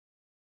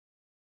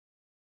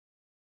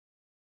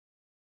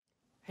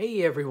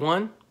Hey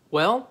everyone.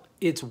 Well,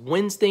 it's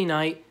Wednesday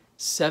night,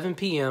 7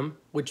 p.m.,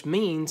 which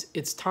means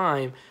it's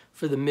time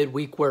for the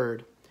midweek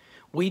word.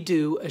 We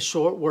do a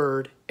short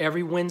word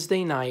every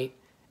Wednesday night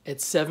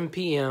at 7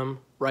 p.m.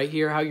 right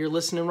here, how you're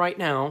listening right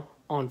now,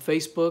 on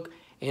Facebook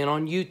and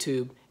on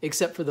YouTube,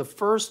 except for the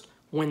first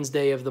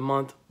Wednesday of the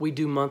month, we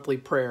do monthly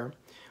prayer.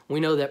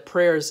 We know that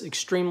prayer is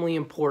extremely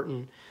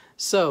important.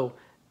 So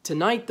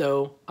tonight,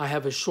 though, I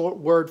have a short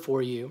word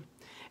for you.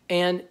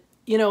 And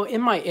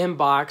in my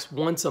inbox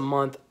once a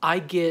month, I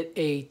get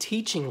a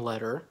teaching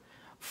letter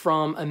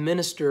from a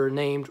minister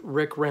named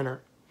Rick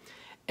Renner.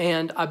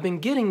 And I've been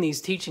getting these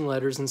teaching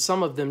letters, and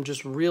some of them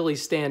just really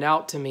stand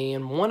out to me.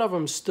 And one of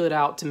them stood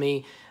out to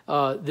me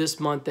this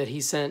month that he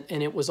sent,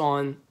 and it was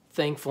on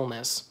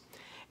thankfulness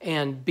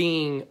and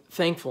being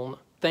thankful.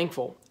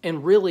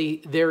 And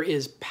really, there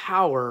is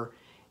power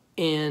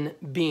in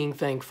being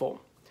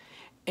thankful.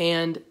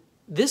 And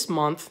this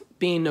month,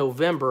 being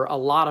November, a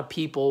lot of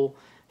people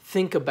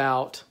think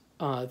about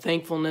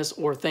thankfulness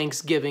or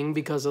Thanksgiving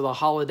because of the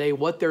holiday,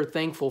 what they're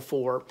thankful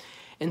for.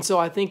 And so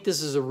I think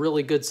this is a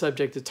really good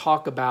subject to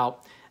talk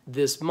about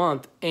this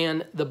month.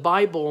 And the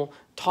Bible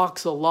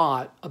talks a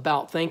lot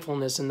about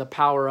thankfulness and the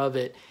power of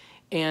it.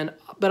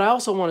 But I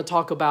also want to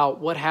talk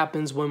about what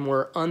happens when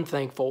we're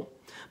unthankful.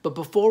 But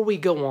before we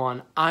go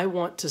on, I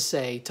want to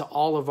say to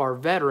all of our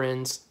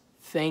veterans,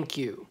 thank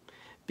you.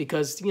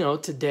 Because,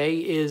 today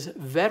is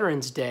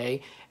Veterans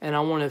Day, and I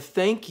want to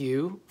thank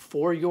you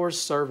for your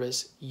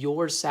service,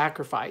 your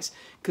sacrifice.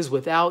 Because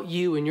without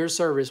you and your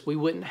service, we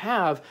wouldn't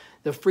have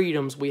the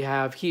freedoms we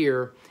have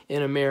here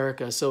in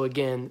America. So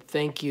again,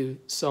 thank you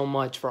so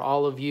much for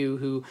all of you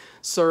who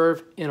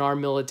serve in our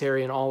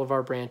military and all of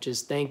our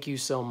branches. Thank you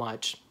so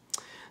much.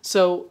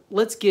 So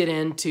let's get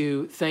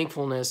into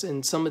thankfulness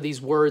and some of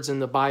these words in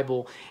the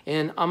Bible.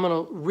 And I'm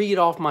going to read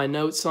off my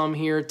notes some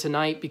here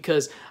tonight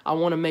because I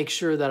want to make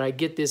sure that I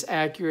get this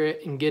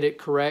accurate and get it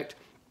correct,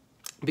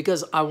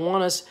 because I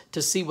want us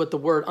to see what the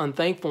word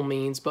unthankful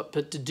means. But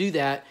to do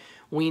that,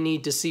 we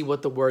need to see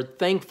what the word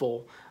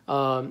thankful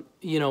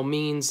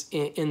means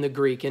in the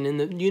Greek. And in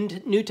the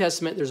New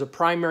Testament, there's a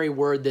primary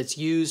word that's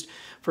used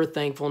for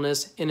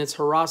thankfulness, and it's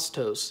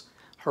harastos.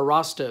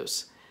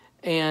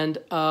 And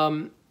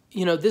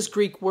this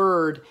Greek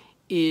word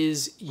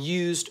is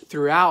used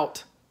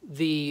throughout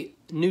the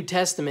New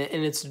Testament,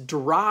 and it's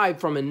derived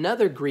from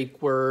another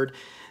Greek word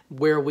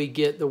where we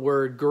get the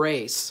word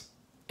grace.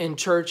 And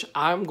church,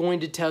 I'm going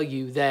to tell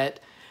you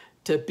that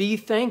to be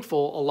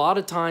thankful, a lot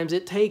of times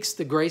it takes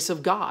the grace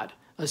of God,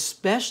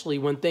 especially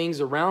when things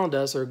around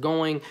us are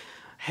going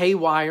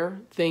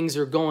haywire, things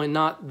are going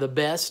not the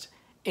best,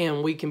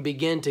 and we can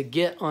begin to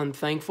get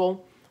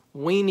unthankful.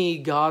 We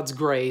need God's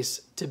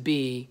grace to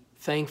be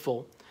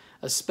thankful,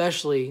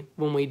 especially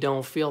when we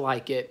don't feel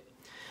like it.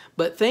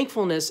 But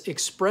thankfulness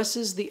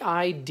expresses the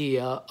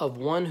idea of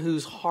one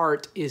whose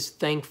heart is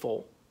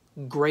thankful,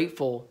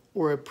 grateful,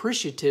 or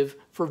appreciative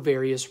for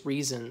various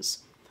reasons.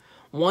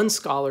 One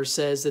scholar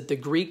says that the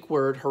Greek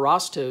word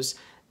harastos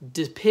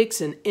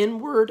depicts an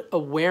inward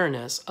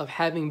awareness of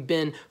having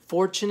been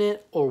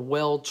fortunate or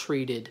well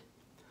treated.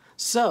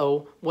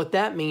 So, what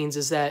that means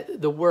is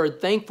that the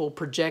word thankful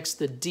projects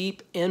the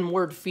deep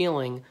inward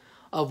feeling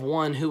of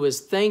one who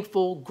is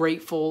thankful,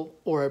 grateful,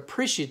 or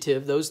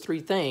appreciative, those three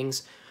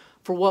things,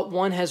 for what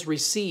one has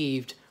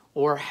received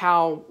or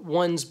how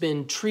one's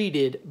been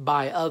treated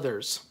by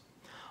others.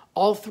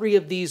 All three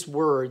of these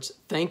words,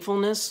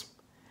 thankfulness,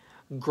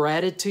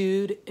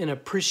 gratitude, and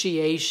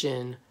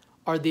appreciation,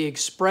 are the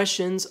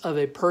expressions of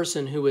a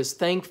person who is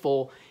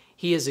thankful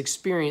he has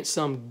experienced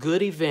some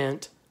good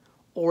event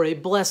or a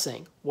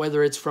blessing,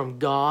 whether it's from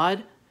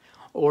God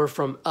or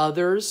from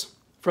others,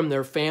 from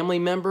their family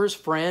members,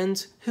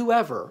 friends,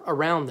 whoever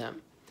around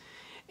them.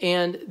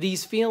 And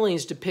these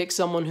feelings depict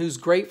someone who's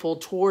grateful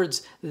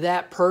towards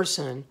that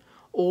person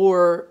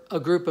or a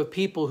group of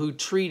people who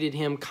treated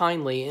him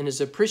kindly and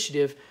is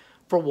appreciative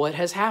for what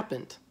has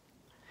happened.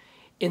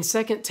 In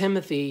 2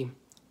 Timothy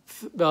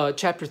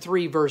chapter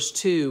 3, verse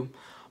 2,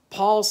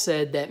 Paul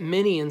said that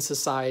many in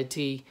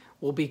society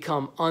will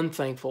become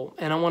unthankful.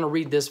 And I want to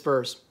read this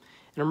verse.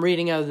 And I'm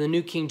reading out of the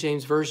New King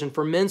James Version.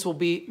 For men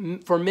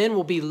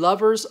will be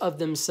lovers of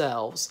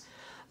themselves,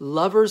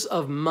 lovers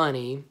of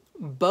money,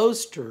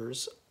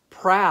 boasters,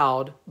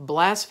 proud,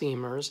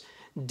 blasphemers,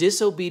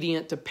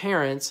 disobedient to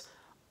parents,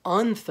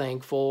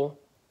 unthankful,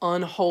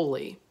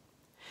 unholy.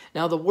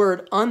 Now the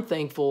word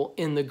unthankful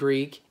in the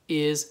Greek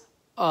is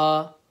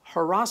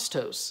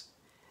harastos.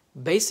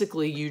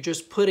 Basically, you're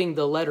just putting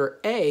the letter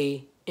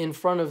A in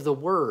front of the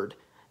word,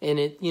 and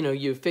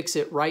you fix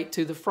it right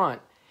to the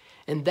front.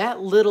 And that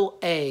little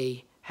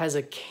a has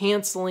a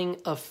canceling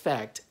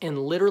effect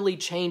and literally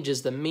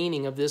changes the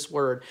meaning of this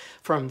word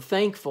from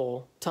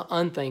thankful to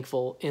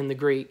unthankful in the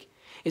Greek.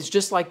 It's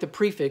just like the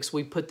prefix,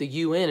 we put the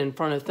un in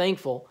front of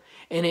thankful,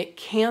 and it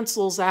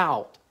cancels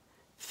out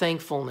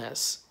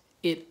thankfulness.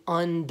 It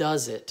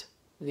undoes it.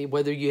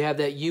 Whether you have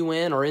that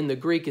un or in the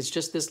Greek, it's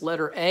just this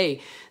letter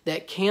A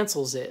that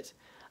cancels it.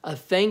 A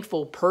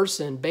thankful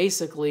person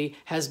basically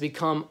has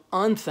become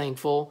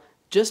unthankful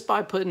just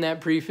by putting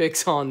that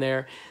prefix on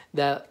there,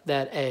 that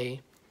A.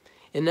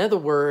 In other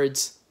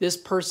words, this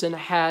person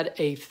had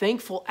a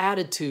thankful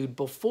attitude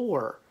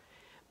before,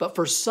 but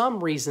for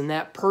some reason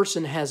that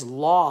person has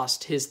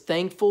lost his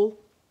thankful,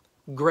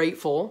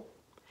 grateful,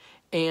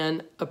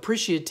 and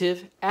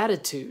appreciative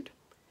attitude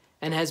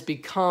and has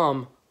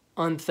become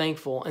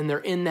unthankful, and they're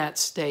in that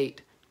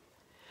state.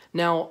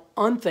 Now,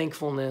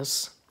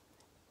 unthankfulness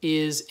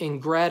is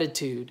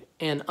ingratitude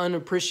and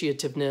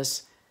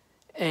unappreciativeness,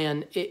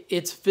 and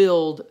it's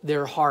filled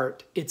their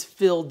heart. It's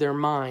filled their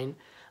mind.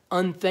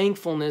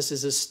 Unthankfulness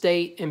is a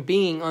state, and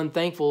being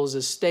unthankful is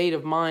a state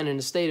of mind and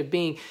a state of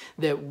being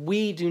that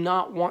we do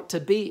not want to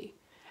be.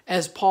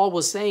 As Paul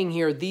was saying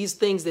here, these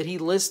things that he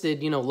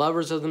listed,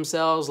 lovers of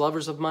themselves,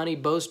 lovers of money,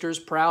 boasters,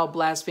 proud,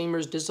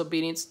 blasphemers,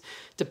 disobedience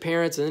to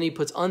parents, and then he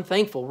puts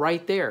unthankful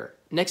right there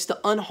next to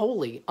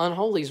unholy.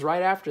 Unholy's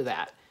right after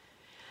that.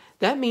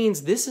 That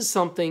means this is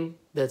something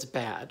that's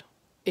bad.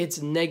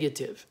 It's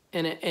negative,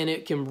 and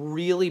it can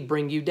really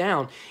bring you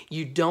down.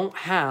 You don't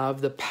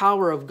have the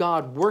power of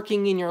God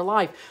working in your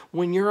life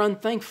when you're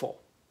unthankful.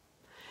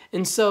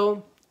 And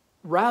so,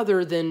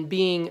 rather than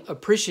being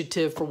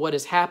appreciative for what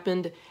has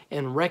happened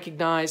and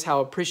recognize how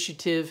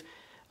appreciative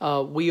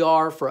we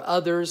are for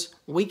others,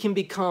 we can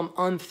become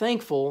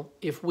unthankful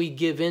if we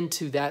give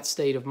into that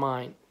state of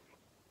mind.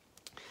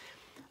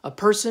 A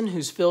person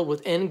who's filled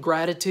with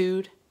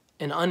ingratitude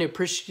and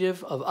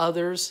unappreciative of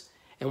others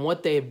and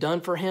what they have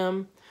done for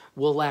him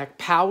will lack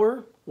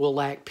power, will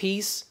lack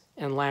peace,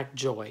 and lack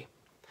joy.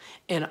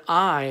 And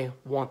I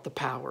want the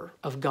power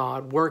of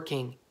God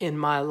working in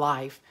my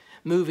life,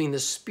 moving, the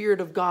Spirit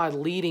of God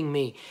leading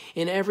me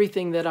in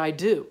everything that I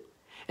do.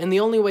 And the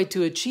only way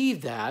to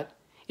achieve that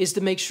is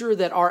to make sure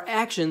that our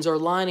actions are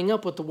lining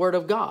up with the Word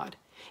of God.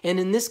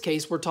 And in this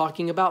case, we're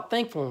talking about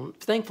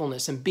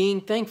thankfulness and being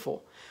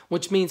thankful,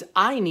 which means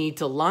I need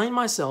to line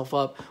myself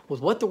up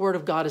with what the Word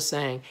of God is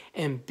saying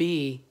and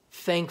be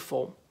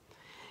thankful.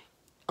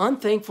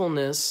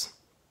 Unthankfulness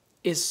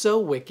is so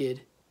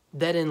wicked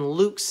that in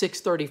Luke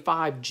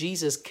 6:35,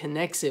 Jesus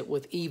connects it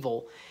with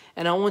evil.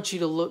 And I want you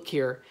to look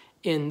here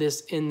in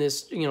this,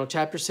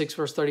 chapter 6,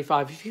 verse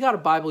 35. If you got a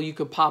Bible, you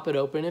could pop it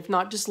open. If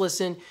not, just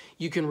listen.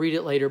 You can read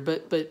it later.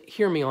 But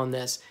hear me on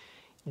this.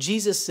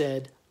 Jesus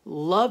said,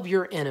 "Love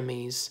your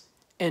enemies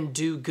and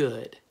do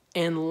good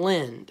and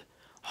lend,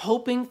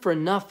 hoping for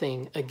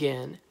nothing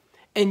again,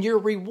 and your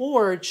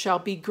reward shall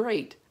be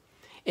great,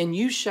 and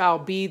you shall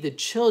be the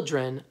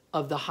children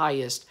of the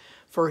highest,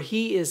 for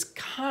he is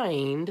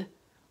kind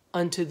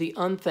unto the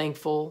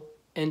unthankful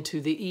and to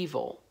the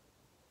evil."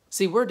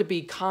 See, we're to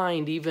be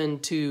kind even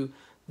to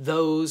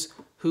those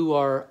who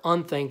are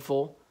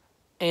unthankful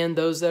and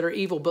those that are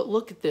evil. But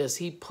look at this.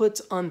 He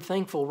puts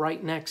unthankful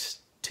right next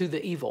to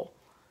the evil.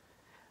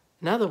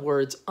 In other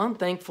words,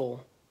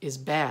 unthankful is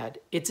bad.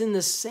 It's in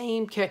the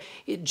same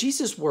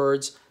Jesus'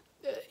 words,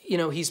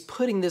 he's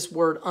putting this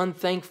word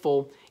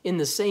unthankful in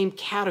the same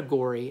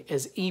category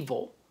as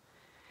evil.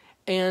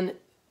 And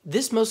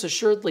this most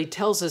assuredly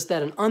tells us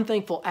that an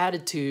unthankful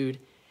attitude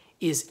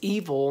is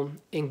evil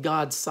in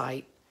God's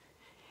sight.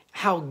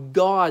 How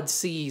God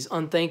sees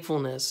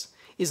unthankfulness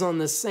is on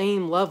the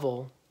same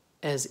level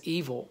as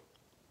evil.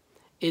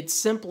 It's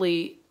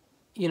simply,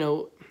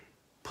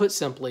 put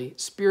simply,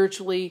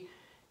 spiritually,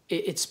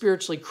 it's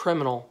spiritually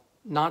criminal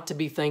not to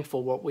be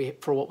thankful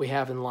for what we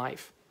have in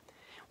life.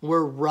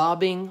 We're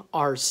robbing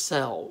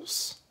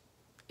ourselves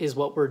is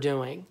what we're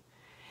doing.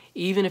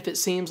 Even if it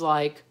seems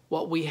like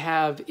what we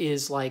have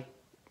is like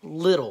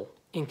little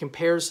in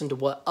comparison to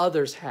what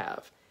others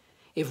have.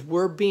 If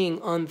we're being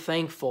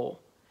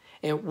unthankful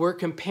and we're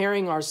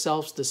comparing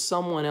ourselves to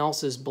someone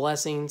else's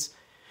blessings,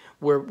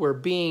 we're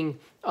being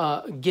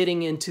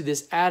getting into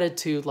this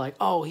attitude like,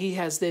 oh, he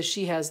has this,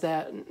 she has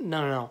that.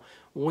 No.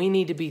 We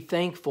need to be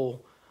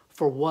thankful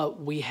for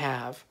what we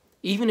have.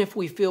 Even if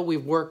we feel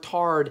we've worked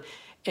hard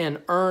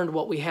and earned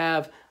what we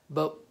have,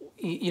 but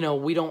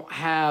we don't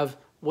have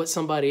what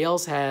somebody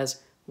else has,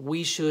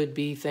 we should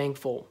be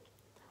thankful.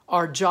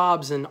 Our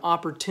jobs and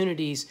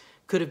opportunities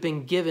could have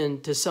been given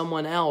to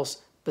someone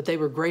else, but they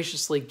were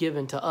graciously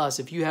given to us.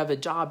 If you have a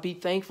job, be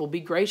thankful, be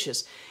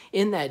gracious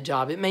in that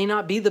job. It may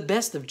not be the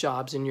best of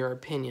jobs in your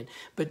opinion,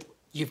 but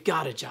you've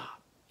got a job,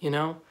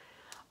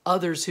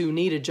 Others who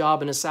need a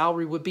job and a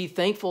salary would be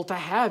thankful to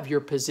have your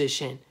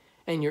position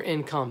and your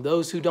income.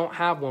 Those who don't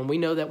have one, we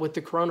know that with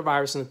the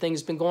coronavirus and the things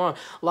that's been going on,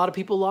 a lot of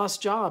people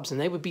lost jobs and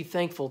they would be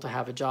thankful to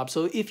have a job.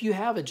 So if you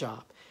have a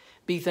job,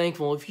 be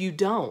thankful. If you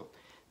don't,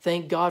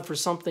 thank God for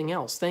something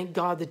else. Thank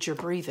God that you're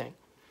breathing.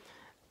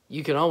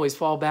 You can always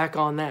fall back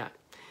on that.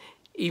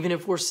 Even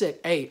if we're sick,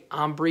 hey,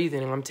 I'm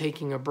breathing and I'm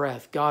taking a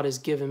breath. God has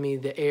given me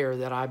the air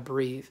that I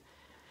breathe.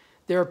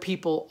 There are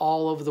people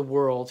all over the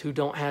world who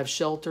don't have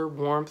shelter,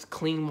 warmth,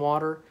 clean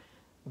water,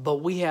 but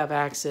we have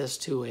access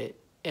to it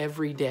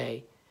every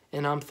day,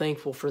 and I'm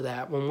thankful for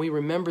that. When we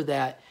remember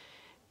that,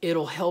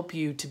 it'll help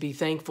you to be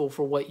thankful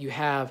for what you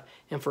have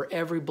and for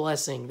every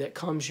blessing that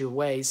comes your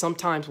way.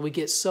 Sometimes we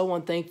get so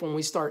unthankful when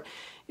we start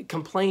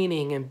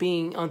complaining and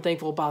being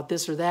unthankful about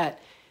this or that.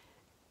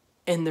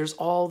 And there's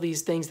all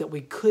these things that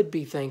we could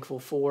be thankful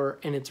for,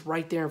 and it's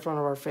right there in front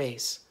of our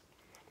face.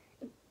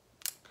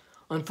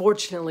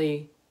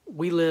 Unfortunately,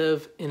 we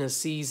live in a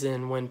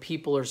season when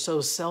people are so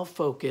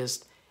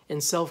self-focused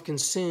and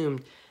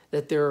self-consumed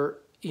that they're,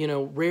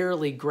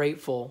 rarely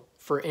grateful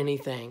for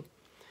anything.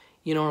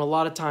 And a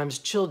lot of times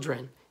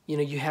children,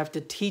 you have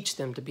to teach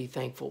them to be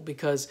thankful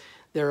because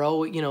they're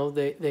always,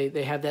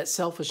 they have that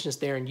selfishness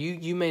there, and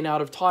you may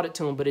not have taught it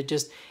to them, but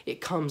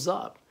it comes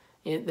up.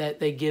 That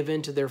they give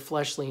into their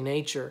fleshly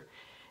nature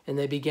and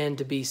they begin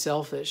to be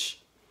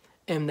selfish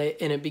and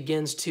it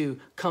begins to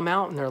come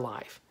out in their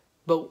life.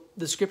 But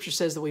the scripture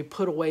says that we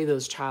put away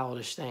those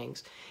childish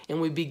things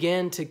and we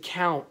begin to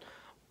count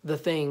the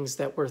things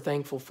that we're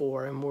thankful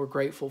for and we're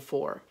grateful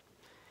for.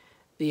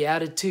 The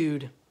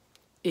attitude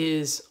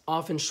is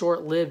often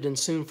short-lived and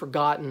soon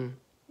forgotten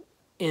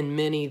in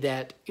many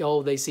that,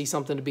 they see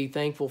something to be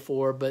thankful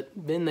for, but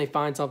then they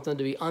find something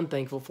to be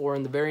unthankful for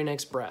in the very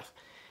next breath.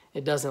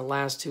 It doesn't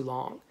last too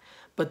long.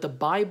 But the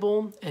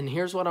Bible, and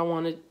here's what I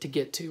wanted to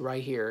get to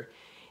right here,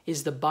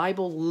 is the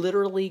Bible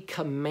literally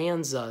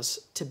commands us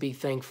to be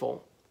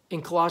thankful.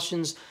 In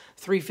Colossians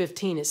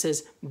 3:15, it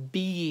says, "Be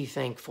ye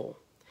thankful."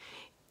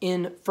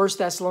 In 1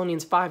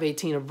 Thessalonians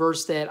 5:18, a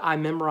verse that I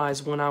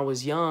memorized when I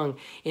was young,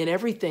 "In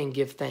everything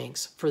give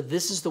thanks, for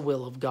this is the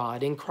will of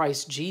God in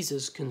Christ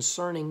Jesus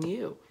concerning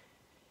you."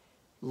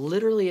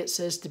 Literally, it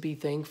says to be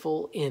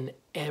thankful in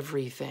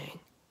everything.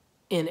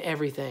 In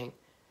everything.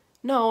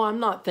 No, I'm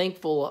not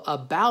thankful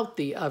about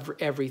the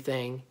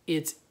everything.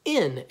 It's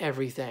in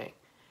everything.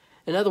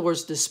 In other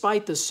words,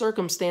 despite the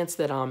circumstance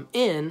that I'm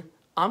in,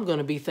 I'm going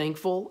to be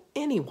thankful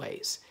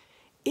anyways.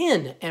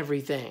 In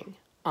everything,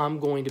 I'm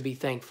going to be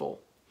thankful.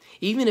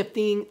 Even if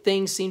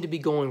things seem to be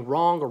going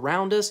wrong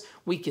around us,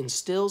 we can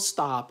still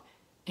stop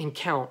and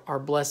count our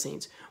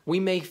blessings. We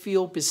may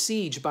feel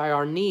besieged by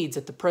our needs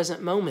at the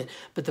present moment,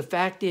 but the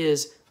fact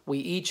is, we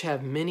each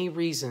have many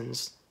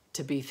reasons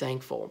to be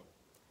thankful.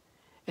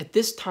 At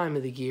this time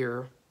of the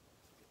year,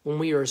 when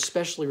we are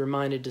especially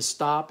reminded to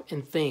stop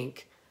and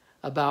think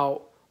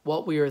about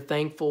what we are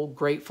thankful,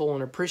 grateful,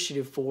 and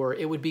appreciative for,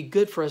 it would be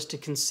good for us to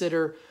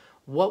consider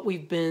what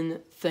we've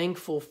been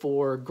thankful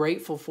for,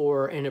 grateful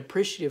for, and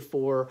appreciative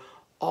for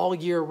all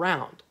year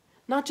round.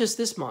 Not just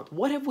this month.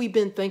 What have we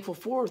been thankful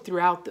for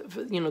throughout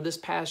this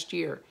past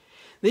year?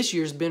 This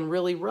year's been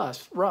really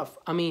rough.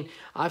 I mean,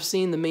 I've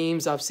seen the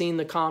memes, I've seen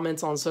the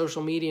comments on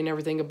social media and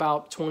everything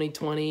about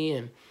 2020,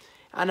 and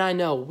I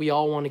know we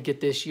all want to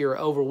get this year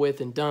over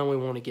with and done. We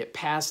want to get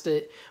past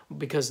it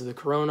because of the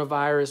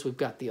coronavirus. We've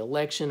got the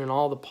election and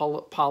all the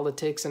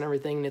politics and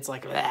everything. And it's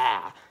like,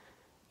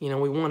 we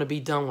want to be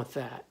done with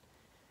that.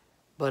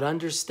 But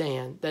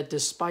understand that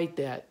despite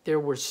that, there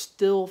were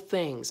still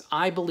things,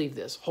 I believe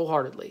this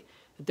wholeheartedly,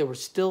 that there were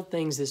still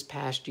things this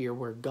past year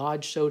where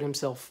God showed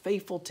himself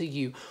faithful to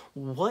you.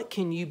 What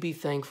can you be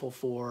thankful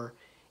for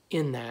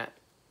in that?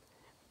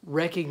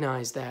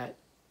 Recognize that.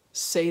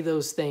 Say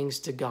those things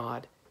to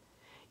God.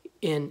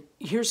 And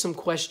here's some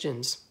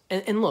questions.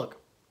 And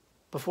look,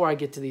 before I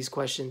get to these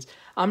questions,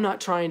 I'm not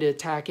trying to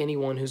attack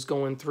anyone who's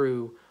going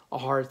through a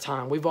hard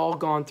time. We've all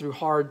gone through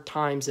hard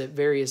times at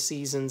various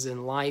seasons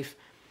in life.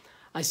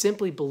 I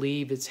simply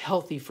believe it's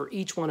healthy for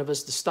each one of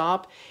us to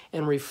stop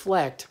and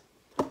reflect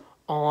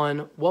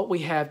on what we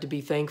have to be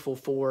thankful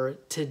for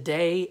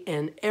today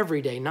and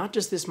every day, not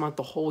just this month,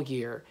 the whole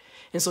year.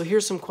 And so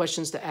here's some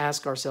questions to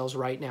ask ourselves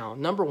right now.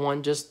 Number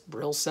one, just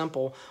real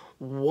simple,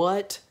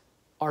 what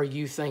are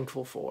you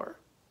thankful for?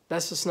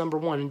 That's just number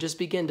one, and just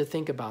begin to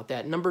think about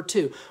that. Number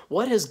two,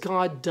 what has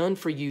God done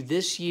for you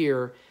this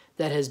year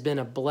that has been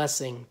a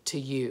blessing to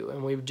you?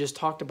 And we've just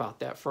talked about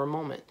that for a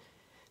moment.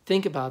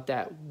 Think about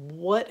that.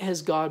 What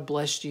has God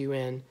blessed you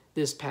in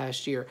this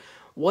past year?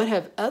 What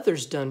have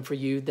others done for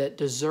you that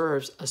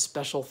deserves a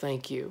special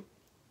thank you?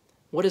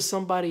 What has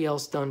somebody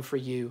else done for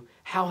you?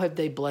 How have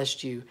they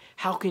blessed you?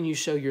 How can you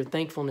show your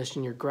thankfulness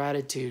and your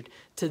gratitude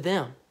to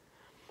them?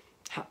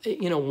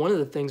 One of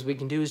the things we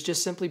can do is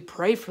just simply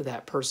pray for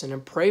that person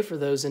and pray for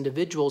those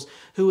individuals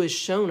who has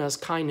shown us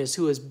kindness,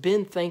 who has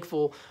been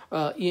thankful,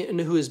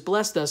 and who has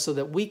blessed us so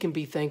that we can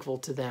be thankful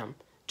to them.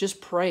 Just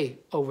pray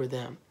over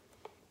them.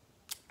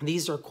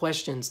 These are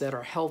questions that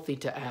are healthy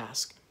to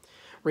ask.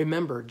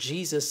 Remember,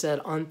 Jesus said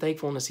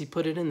unthankfulness. He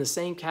put it in the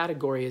same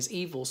category as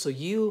evil. So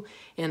you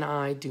and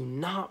I do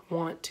not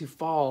want to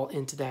fall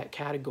into that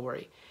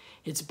category.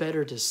 It's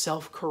better to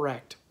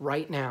self-correct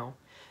right now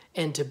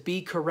and to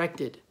be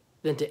corrected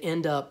than to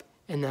end up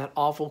in that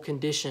awful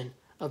condition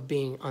of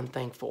being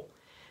unthankful.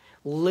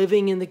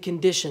 Living in the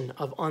condition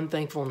of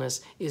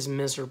unthankfulness is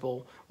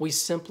miserable. We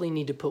simply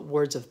need to put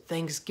words of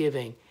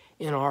thanksgiving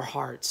in our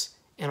hearts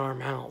and our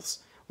mouths.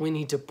 We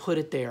need to put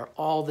it there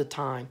all the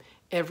time,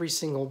 every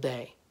single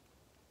day.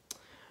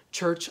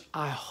 Church,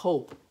 I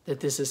hope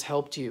that this has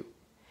helped you.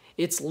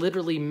 It's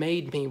literally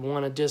made me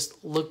want to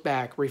just look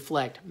back,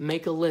 reflect,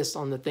 make a list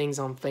on the things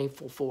I'm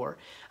thankful for.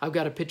 I've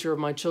got a picture of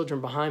my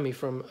children behind me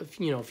from a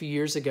few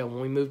years ago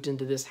when we moved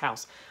into this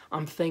house.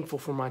 I'm thankful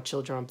for my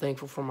children. I'm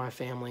thankful for my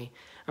family.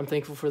 I'm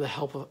thankful for the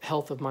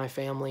health of my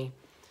family.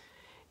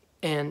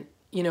 And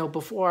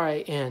before I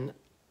end,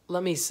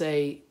 let me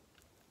say,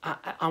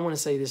 I want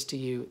to say this to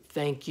you.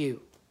 Thank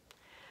you.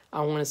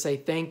 I want to say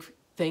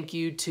thank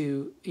you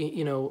to,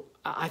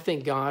 I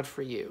thank God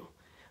for you,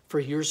 for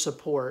your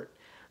support,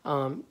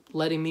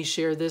 letting me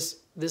share this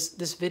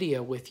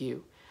video with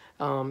you.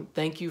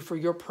 Thank you for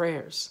your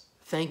prayers.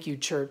 Thank you,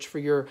 church, for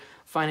your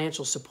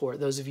financial support,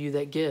 those of you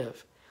that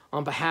give.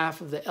 On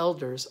behalf of the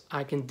elders,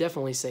 I can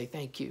definitely say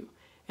thank you,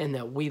 and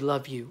that we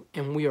love you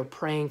and we are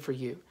praying for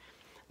you.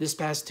 This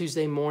past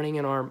Tuesday morning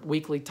in our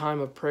weekly time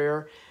of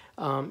prayer,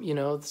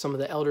 some of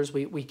the elders,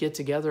 we get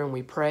together and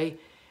we pray.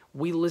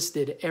 We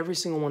listed every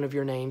single one of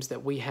your names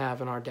that we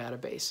have in our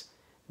database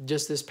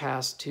just this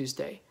past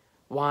Tuesday.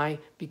 Why?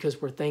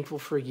 Because we're thankful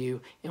for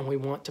you and we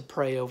want to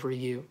pray over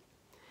you.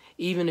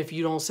 Even if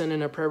you don't send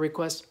in a prayer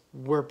request,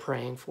 we're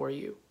praying for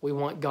you. We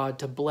want God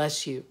to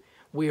bless you.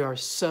 We are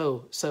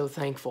so, so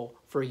thankful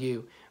for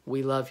you.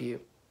 We love you.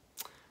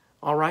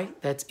 All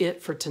right, that's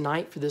it for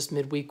tonight for this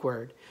midweek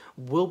word.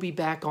 We'll be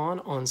back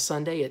on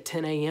Sunday at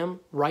 10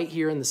 a.m. right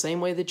here in the same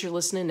way that you're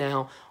listening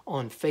now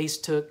on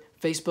Facebook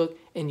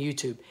and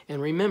YouTube.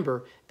 And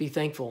remember, be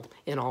thankful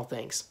in all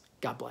things.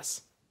 God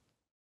bless.